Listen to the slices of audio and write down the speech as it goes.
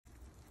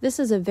This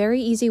is a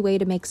very easy way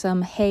to make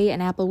some hay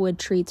and applewood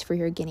treats for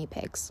your guinea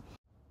pigs.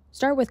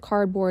 Start with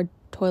cardboard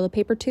toilet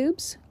paper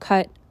tubes.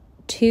 Cut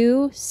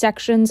 2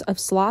 sections of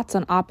slots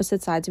on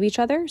opposite sides of each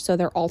other, so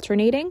they're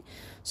alternating.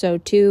 So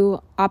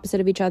 2 opposite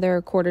of each other,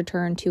 quarter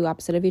turn, 2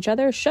 opposite of each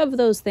other. Shove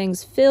those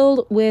things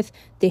filled with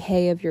the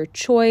hay of your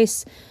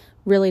choice,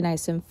 really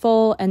nice and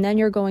full. And then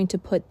you're going to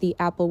put the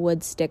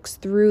applewood sticks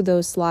through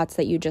those slots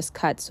that you just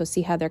cut. So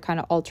see how they're kind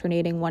of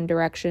alternating one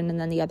direction and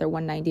then the other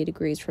 190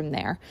 degrees from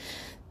there.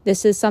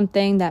 This is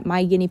something that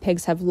my guinea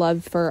pigs have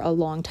loved for a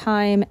long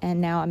time, and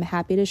now I'm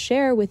happy to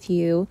share with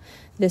you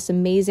this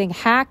amazing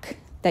hack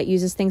that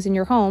uses things in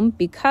your home,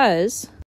 because